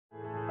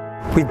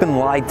We've been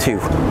lied to.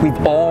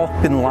 We've all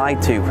been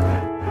lied to.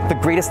 The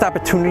greatest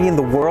opportunity in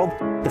the world,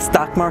 the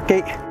stock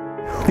market,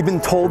 we've been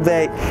told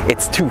that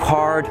it's too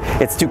hard,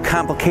 it's too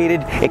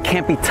complicated, it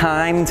can't be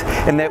timed,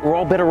 and that we're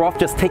all better off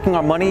just taking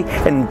our money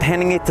and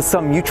handing it to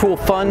some mutual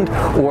fund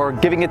or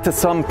giving it to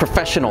some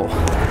professional.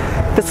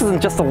 This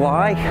isn't just a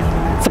lie,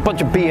 it's a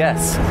bunch of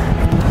BS.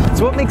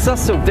 So what makes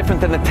us so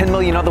different than the 10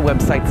 million other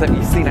websites that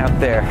you've seen out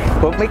there?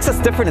 What makes us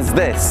different is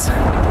this.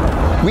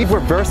 We've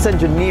reverse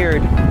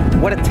engineered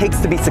what it takes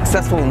to be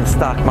successful in the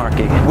stock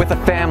market. With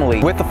a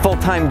family, with a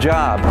full-time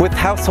job, with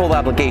household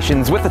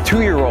obligations, with a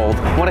 2-year-old.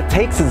 What it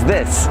takes is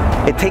this.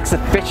 It takes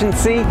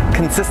efficiency,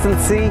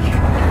 consistency,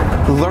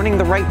 learning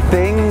the right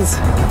things,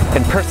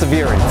 and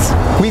perseverance.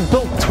 We've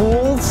built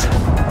tools,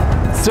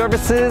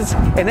 services,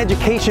 and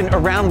education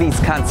around these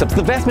concepts,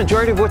 the vast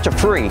majority of which are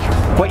free.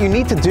 What you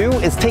need to do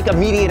is take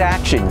immediate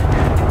action.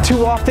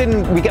 Too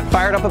often we get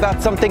fired up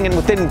about something and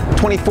within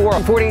 24 or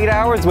 48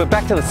 hours we're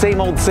back to the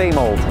same old, same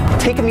old.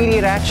 Take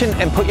immediate action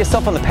and put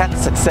yourself on the path to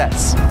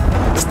success.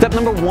 Step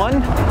number 1,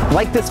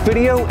 like this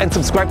video and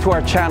subscribe to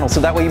our channel so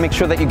that way you make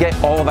sure that you get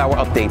all of our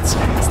updates.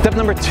 Step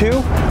number 2,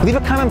 leave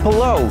a comment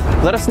below.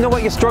 Let us know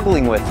what you're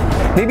struggling with.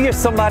 Maybe you're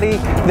somebody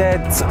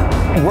that's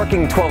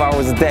working 12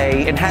 hours a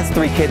day and has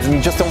 3 kids and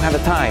you just don't have the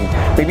time.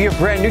 Maybe you're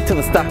brand new to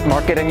the stock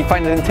market and you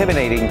find it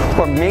intimidating.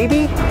 Or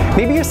maybe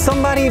you're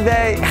somebody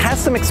that has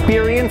some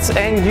experience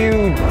and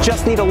you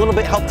just need a little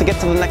bit help to get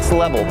to the next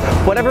level.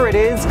 Whatever it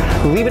is,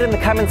 leave it in the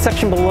comment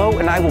section below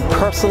and I will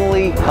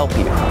personally help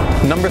you.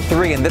 Number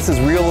 3, and this is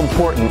real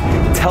important,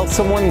 tell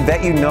someone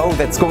that you know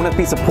that's going to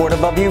be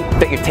supportive of you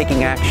that you're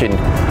taking action.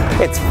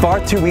 It's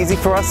far too easy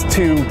for us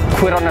to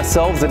quit on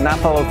ourselves and not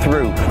follow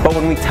through. But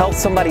when we tell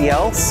somebody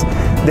else,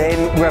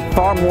 then we're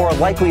far more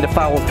likely to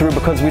follow through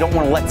because we don't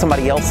want to let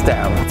somebody else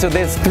down. So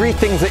there's 3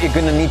 things that you're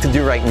going to need to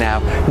do right now.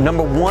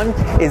 Number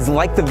 1 is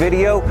like the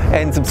video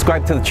and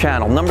subscribe to the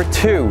channel. Number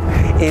 2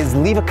 is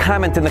leave a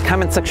comment in the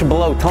comment section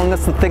below telling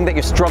us the thing that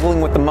you're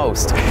struggling with the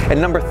most. And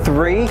number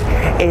 3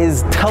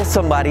 is tell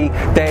somebody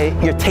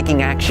that you're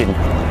taking action.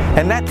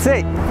 And that's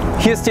it.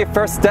 Here's to your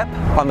first step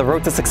on the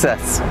road to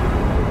success.